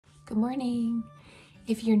Good morning.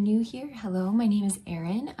 If you're new here, hello, my name is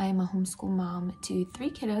Erin. I'm a homeschool mom to 3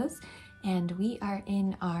 kiddos, and we are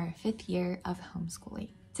in our 5th year of homeschooling.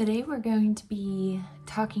 Today we're going to be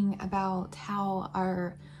talking about how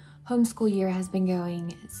our homeschool year has been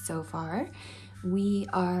going so far. We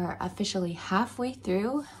are officially halfway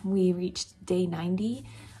through. We reached day 90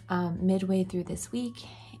 midway through this week,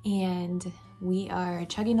 and we are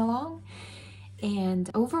chugging along. And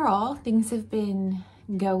overall, things have been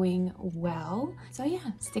going well. So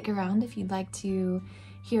yeah, stick around if you'd like to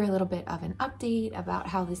hear a little bit of an update about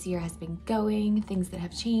how this year has been going, things that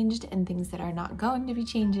have changed and things that are not going to be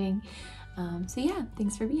changing. So yeah,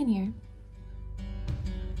 thanks for being here.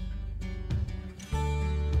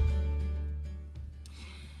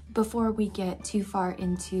 Before we get too far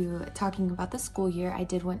into talking about the school year, I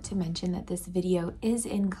did want to mention that this video is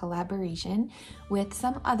in collaboration with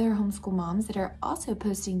some other homeschool moms that are also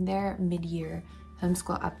posting their mid-year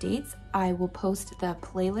homeschool updates. I will post the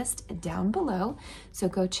playlist down below, so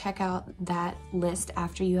go check out that list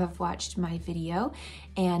after you have watched my video.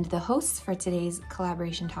 And the hosts for today's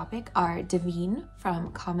collaboration topic are Davine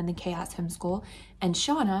from Common the Chaos Homeschool and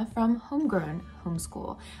Shauna from Homegrown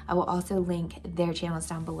Homeschool. I will also link their channels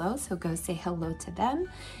down below, so go say hello to them.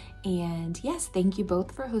 And yes, thank you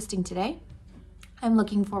both for hosting today. I'm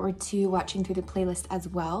looking forward to watching through the playlist as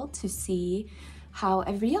well to see how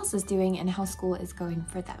everybody else is doing and how school is going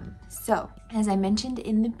for them. So, as I mentioned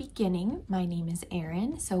in the beginning, my name is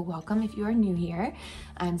Erin, so welcome if you are new here.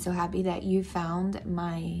 I'm so happy that you found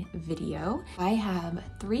my video. I have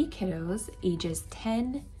 3 kiddos, ages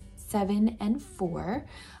 10, 7, and 4,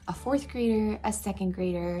 a 4th grader, a 2nd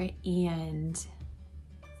grader, and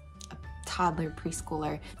a toddler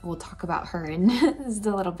preschooler. We'll talk about her in just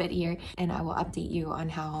a little bit here, and I will update you on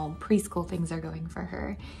how preschool things are going for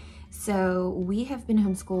her. So we have been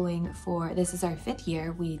homeschooling for, this is our 5th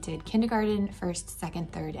year. We did kindergarten, 1st,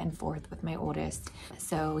 2nd, 3rd, and 4th with my oldest.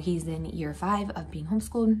 So he's in year 5 of being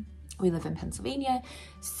homeschooled. We live in Pennsylvania,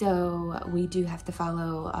 so we do have to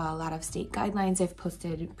follow a lot of state guidelines. I've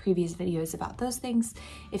posted previous videos about those things.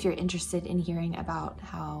 If you're interested in hearing about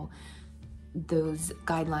how those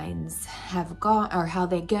guidelines have gone or how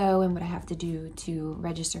they go and what I have to do to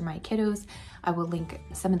register my kiddos, I will link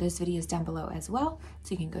some of those videos down below as well,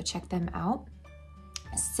 so you can go check them out.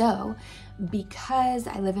 So because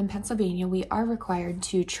I live in Pennsylvania, we are required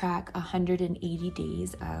to track 180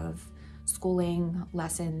 days of schooling,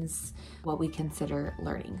 lessons, what we consider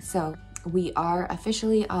learning. So we are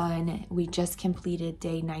officially we just completed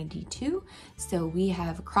day 92, so we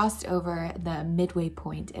have crossed over the midway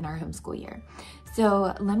point in our homeschool year.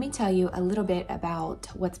 So let me tell you a little bit about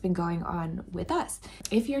what's been going on with us.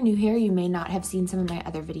 If you're new here, you may not have seen some of my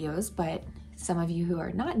other videos, but some of you who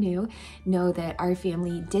are not new know that our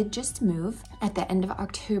family did just move. At the end of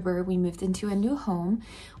October, we moved into a new home,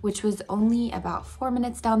 which was only about 4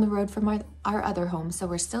 minutes down the road from our other home. So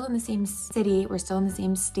we're still in the same city, we're still in the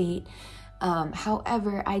same state.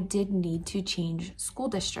 However, I did need to change school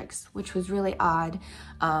districts, which was really odd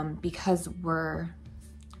because we're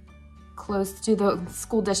close to the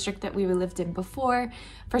school district that we lived in before.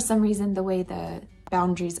 For some reason, the way the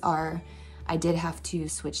boundaries are, I did have to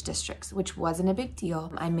switch districts, which wasn't a big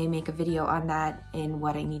deal. I may make a video on that in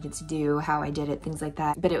what I needed to do, how I did it, things like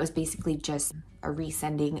that. But it was basically just a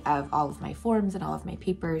resending of all of my forms and all of my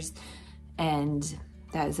papers. And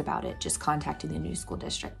that is about it, just contacting the new school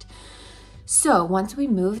district. So once we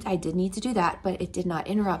moved, I did need to do that, but it did not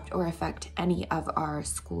interrupt or affect any of our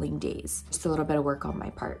schooling days. Just a little bit of work on my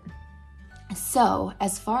part. So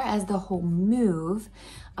as far as the whole move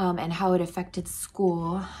and how it affected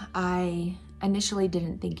school, I initially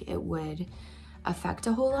didn't think it would affect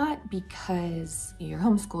a whole lot because you're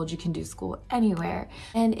homeschooled, you can do school anywhere.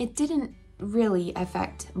 And it didn't really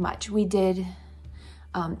affect much. We did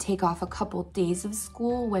take off a couple days of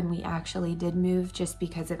school when we actually did move just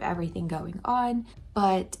because of everything going on.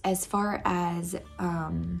 But as far as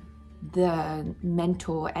the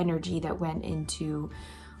mental energy that went into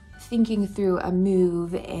thinking through a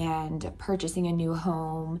move and purchasing a new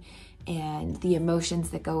home and the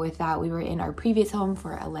emotions that go with that. We were in our previous home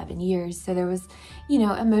for 11 years. So there was,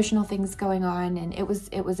 emotional things going on, and it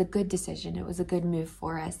was a good decision. It was a good move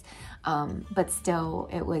for us. But still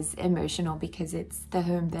it was emotional because it's the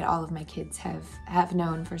home that all of my kids have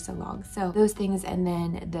known for so long. So those things, and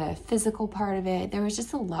then the physical part of it, there was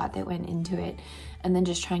just a lot that went into it. And then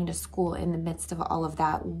just trying to school in the midst of all of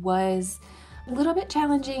that was a little bit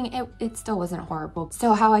challenging. It still wasn't horrible.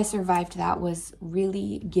 So how I survived that was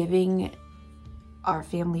really giving our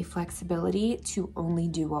family flexibility to only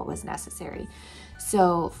do what was necessary.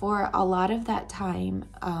 So for a lot of that time,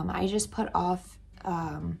 I just put off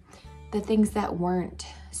the things that weren't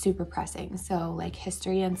super pressing. So like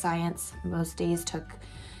history and science, most days took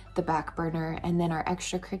the back burner, and then our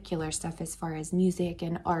extracurricular stuff as far as music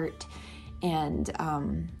and art and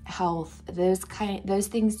health, those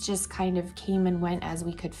things just kind of came and went as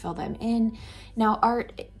we could fill them in. Now,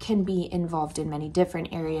 art can be involved in many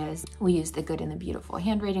different areas. We use the Good and the Beautiful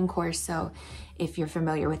handwriting course, so if you're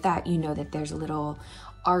familiar with that, you know that there's a little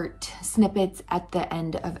art snippets at the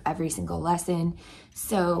end of every single lesson.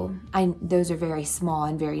 So those are very small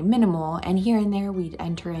and very minimal, and here and there we'd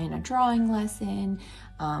enter in a drawing lesson.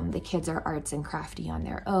 The kids are arts and crafty on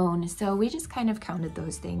their own, so we just kind of counted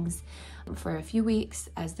those things for a few weeks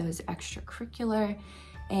as those extracurricular,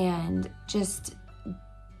 and just,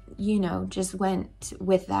 you know, just went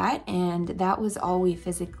with that. And that was all we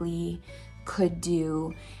physically could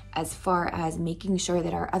do as far as making sure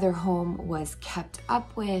that our other home was kept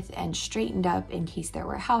up with and straightened up in case there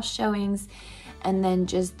were house showings. And then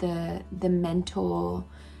just the mental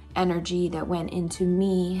energy that went into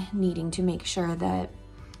me needing to make sure that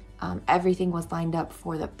everything was lined up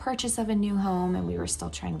for the purchase of a new home, and we were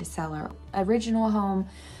still trying to sell our original home.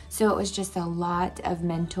 So it was just a lot of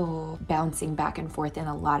mental bouncing back and forth in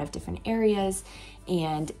a lot of different areas,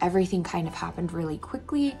 and everything kind of happened really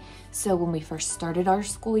quickly. So when we first started our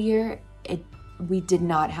school year, we did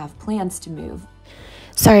not have plans to move.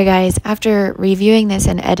 Sorry guys, after reviewing this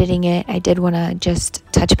and editing it, I did want to just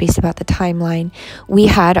touch base about the timeline. We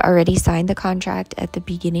had already signed the contract at the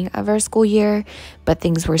beginning of our school year, but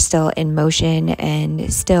things were still in motion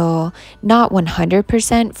and still not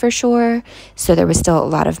 100% for sure. So there was still a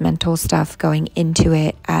lot of mental stuff going into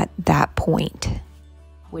it at that point,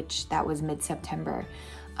 which that was mid-September.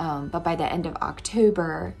 But by the end of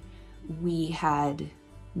October, we had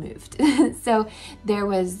moved. So there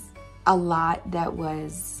was a lot that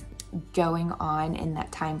was going on in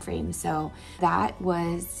that time frame. So that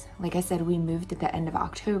was, like I said, we moved at the end of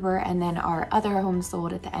October, and then our other home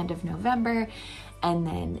sold at the end of November, and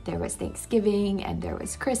then there was Thanksgiving and there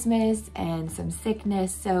was Christmas and some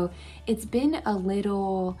sickness. So it's been a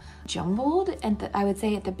little jumbled, and I would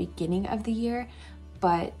say at the beginning of the year,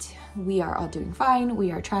 but we are all doing fine.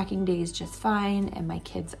 We are tracking days just fine, and my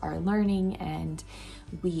kids are learning, and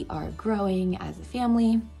we are growing as a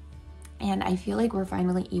family. And I feel like we're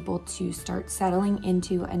finally able to start settling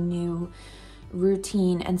into a new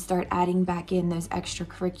routine and start adding back in those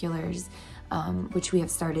extracurriculars, which we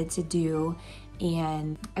have started to do.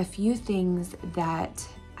 And a few things that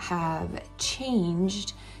have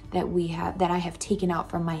changed that I have taken out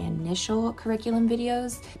from my initial curriculum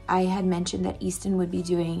videos. I had mentioned that Easton would be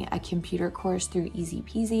doing a computer course through Easy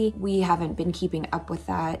Peasy. We haven't been keeping up with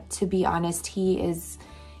that. To be honest,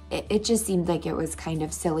 it just seemed like it was kind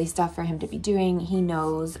of silly stuff for him to be doing. He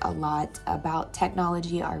knows a lot about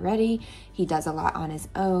technology already. He does a lot on his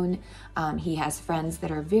own. He has friends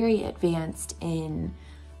that are very advanced in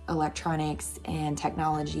electronics and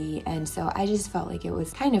technology, and so I just felt like it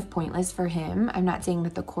was kind of pointless for him. I'm not saying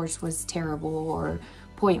that the course was terrible or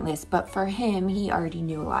pointless, but for him, he already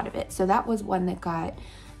knew a lot of it. So that was one that got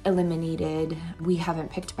eliminated. We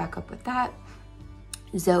haven't picked back up with that.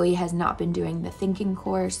 Zoe has not been doing the thinking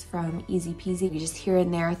course from Easy Peasy. We just here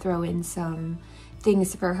and there throw in some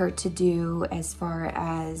things for her to do as far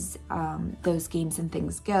as those games and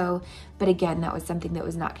things go. But again, that was something that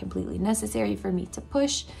was not completely necessary for me to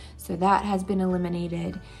push. So that has been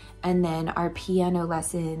eliminated. And then our piano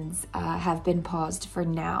lessons have been paused for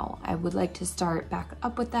now. I would like to start back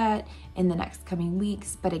up with that in the next coming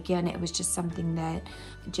weeks. But again, it was just something that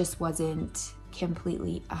just wasn't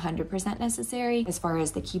completely 100% necessary as far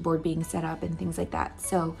as the keyboard being set up and things like that.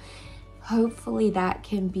 So hopefully that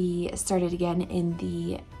can be started again in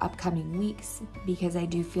the upcoming weeks, because I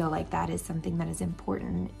do feel like that is something that is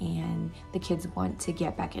important and the kids want to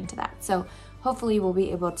get back into that. So hopefully we'll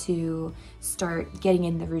be able to start getting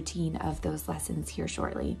in the routine of those lessons here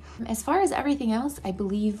shortly. As far as everything else, I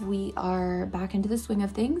believe we are back into the swing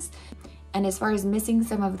of things. And as far as missing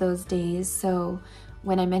some of those days, so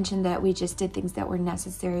when I mentioned that we just did things that were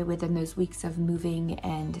necessary within those weeks of moving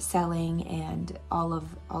and selling and all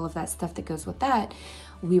of that stuff that goes with that,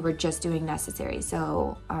 we were just doing necessary.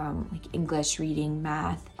 So like English, reading,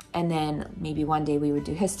 math, and then maybe one day we would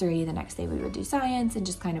do history, the next day we would do science, and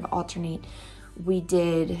just kind of alternate. We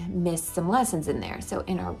did miss some lessons in there. So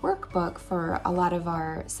in our workbook for a lot of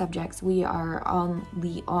our subjects, we are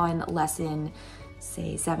only on lesson,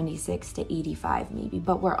 say 76 to 85 maybe,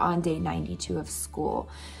 but we're on day 92 of school.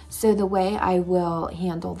 So the way I will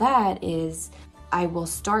handle that is I will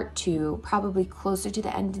start to, probably closer to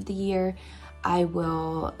the end of the year, I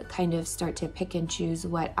will kind of start to pick and choose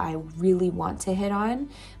what I really want to hit on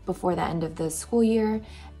before the end of the school year,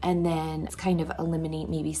 and then kind of eliminate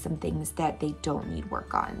maybe some things that they don't need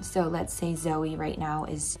work on. So let's say Zoe right now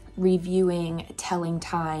is reviewing telling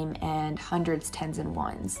time and hundreds, tens, and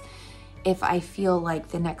ones. If I feel like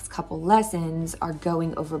the next couple lessons are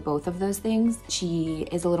going over both of those things, she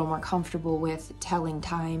is a little more comfortable with telling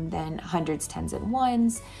time than hundreds, tens, and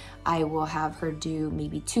ones, I will have her do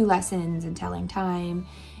maybe 2 lessons in telling time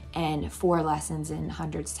and 4 lessons in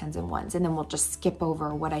hundreds, tens, and ones. And then we'll just skip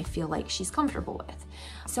over what I feel like she's comfortable with.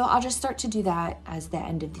 So I'll just start to do that as the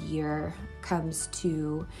end of the year comes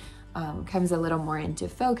a little more into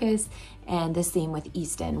focus. And the same with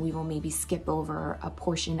Easton. We will maybe skip over a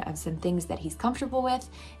portion of some things that he's comfortable with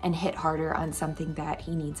and hit harder on something that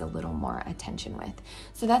he needs a little more attention with.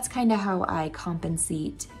 So that's kind of how I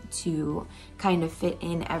compensate to kind of fit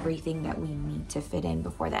in everything that we need to fit in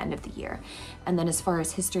before the end of the year. And then as far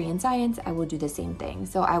as history and science, I will do the same thing.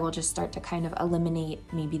 So I will just start to kind of eliminate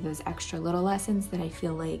maybe those extra little lessons that I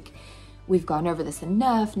feel like we've gone over this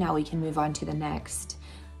enough. Now we can move on to the next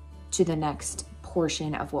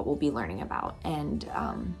portion of what we'll be learning about, and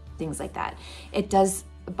things like that. It does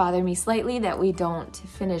bother me slightly that we don't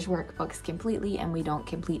finish workbooks completely and we don't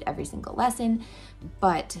complete every single lesson,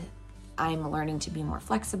 but I'm learning to be more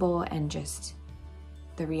flexible, and just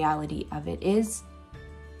the reality of it is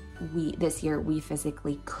this year we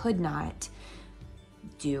physically could not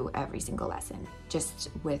do every single lesson just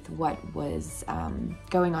with what was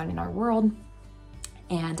going on in our world.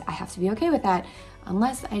 And I have to be okay with that,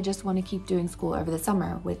 unless I just want to keep doing school over the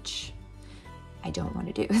summer, which I don't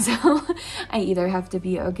want to do. So I either have to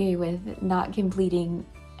be okay with not completing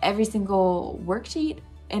every single worksheet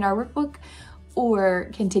in our workbook or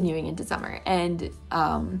continuing into summer. And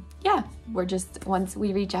yeah, we're just, once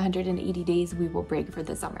we reach 180 days, we will break for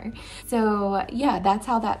the summer. So yeah, that's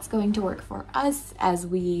how that's going to work for us as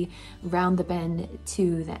we round the bend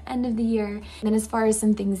to the end of the year. And then as far as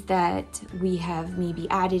some things that we have maybe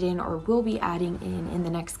added in or will be adding in the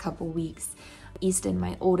next couple weeks, Easton,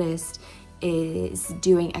 my oldest, is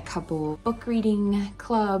doing a couple book reading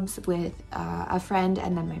clubs with a friend,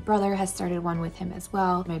 and then my brother has started one with him as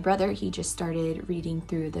well. My brother, he just started reading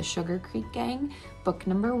through the Sugar Creek Gang, book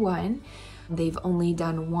number 1. They've only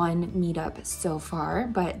done 1 meetup so far,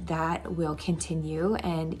 but that will continue,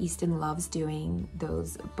 and Easton loves doing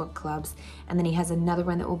those book clubs. And then he has another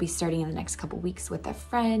one that will be starting in the next couple weeks with a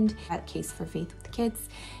friend at Case for Faith with Kids.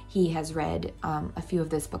 He has read a few of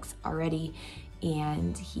those books already,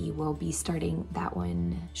 and he will be starting that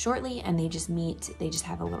one shortly. And they just meet, they just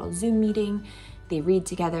have a little Zoom meeting, they read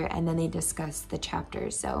together, and then they discuss the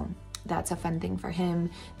chapters. So that's a fun thing for him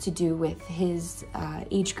to do with his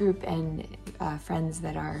age group and friends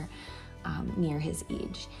that are near his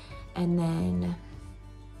age. And then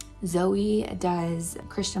Zoe does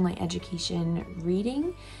Christian light education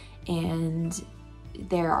reading, and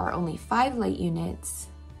there are only 5 light units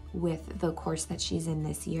with the course that she's in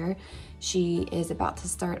this year. She is about to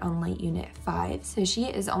start on light unit 5. So she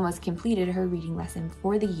is almost completed her reading lesson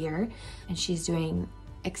for the year, and she's doing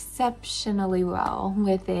exceptionally well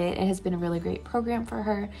with it. It has been a really great program for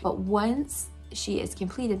her. But once she has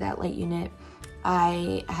completed that light unit,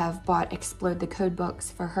 I have bought Explode the Code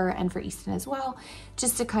books for her and for Easton as well,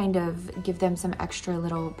 just to kind of give them some extra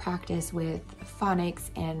little practice with phonics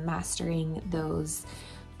and mastering those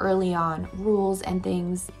early on rules and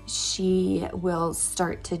things. She will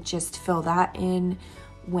start to just fill that in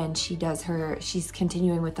when she does she's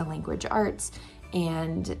continuing with the language arts,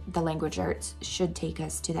 and the language arts should take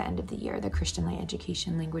us to the end of the year, the Christian light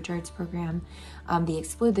education language arts program. The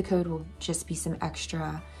Explode the Code will just be some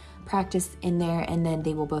extra practice in there, and then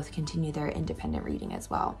they will both continue their independent reading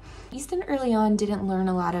as well. Easton early on didn't learn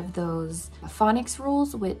a lot of those phonics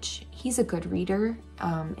rules, which he's a good reader.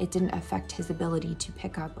 It didn't affect his ability to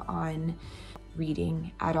pick up on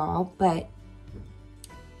reading at all, but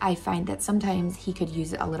I find that sometimes he could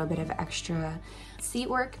use a little bit of extra seat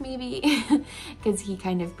work maybe, because he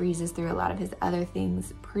kind of breezes through a lot of his other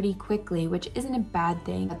things pretty quickly, which isn't a bad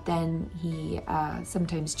thing, but then he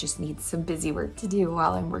sometimes just needs some busy work to do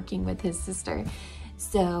while I'm working with his sister.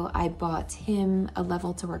 So I bought him a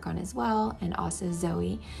level to work on as well, and also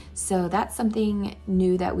Zoe. So that's something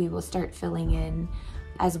new that we will start filling in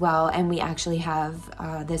as well. And we actually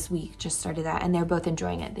have this week just started that, and they're both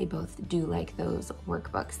enjoying it. They both do like those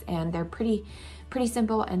workbooks, and they're pretty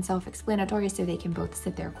simple and self-explanatory, so they can both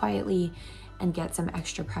sit there quietly and get some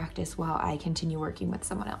extra practice while I continue working with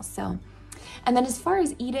someone else. So, and then as far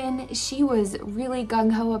as Eden, she was really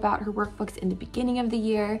gung-ho about her workbooks in the beginning of the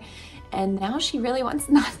year, and now she really wants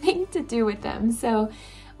nothing to do with them. So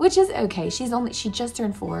which is okay. She just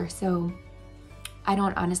turned 4, so I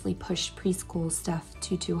don't honestly push preschool stuff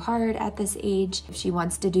too hard at this age. If she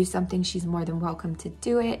wants to do something, she's more than welcome to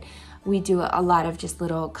do it. We do a lot of just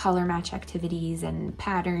little color match activities and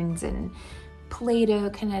patterns and Play-Doh,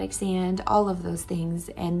 kinetic sand, all of those things.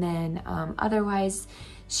 And then otherwise,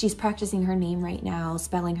 she's practicing her name right now,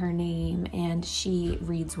 spelling her name, and she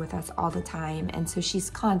reads with us all the time. And so she's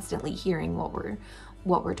constantly hearing what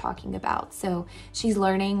we're talking about. So she's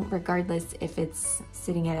learning regardless if it's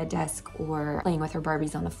sitting at a desk or playing with her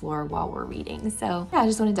Barbies on the floor while we're reading. So yeah, I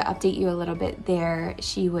just wanted to update you a little bit there.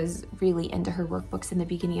 She was really into her workbooks in the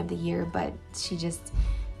beginning of the year, but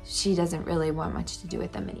she doesn't really want much to do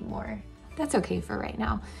with them anymore. That's okay for right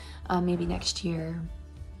now. Maybe next year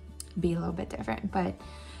be a little bit different, but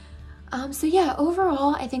so yeah,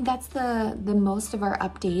 overall, I think that's the most of our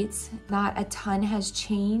updates. Not a ton has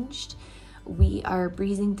changed. We are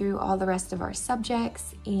breezing through all the rest of our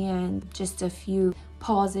subjects, and just a few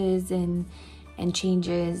pauses and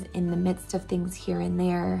changes in the midst of things here and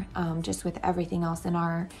there, just with everything else in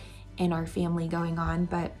our family going on.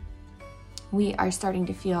 But we are starting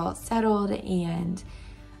to feel settled, and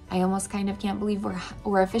I almost kind of can't believe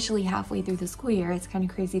we're officially halfway through the school year. It's kind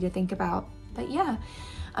of crazy to think about, but yeah.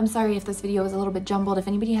 I'm sorry if this video was a little bit jumbled. If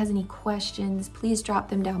anybody has any questions, please drop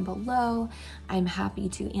them down below. I'm happy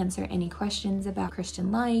to answer any questions about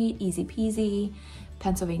Christian Light, Easy Peasy,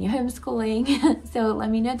 Pennsylvania homeschooling. So let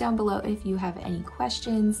me know down below if you have any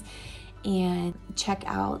questions. And check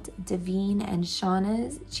out Davine and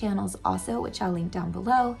Shauna's channels also, which I'll link down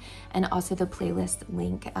below, and also the playlist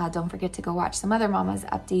link. Don't forget to go watch some other mamas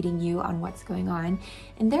updating you on what's going on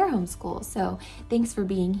in their homeschool. So thanks for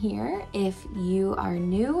being here. If you are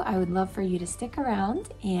new, I would love for you to stick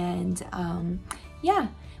around, and yeah,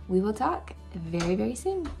 we will talk very, very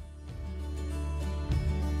soon.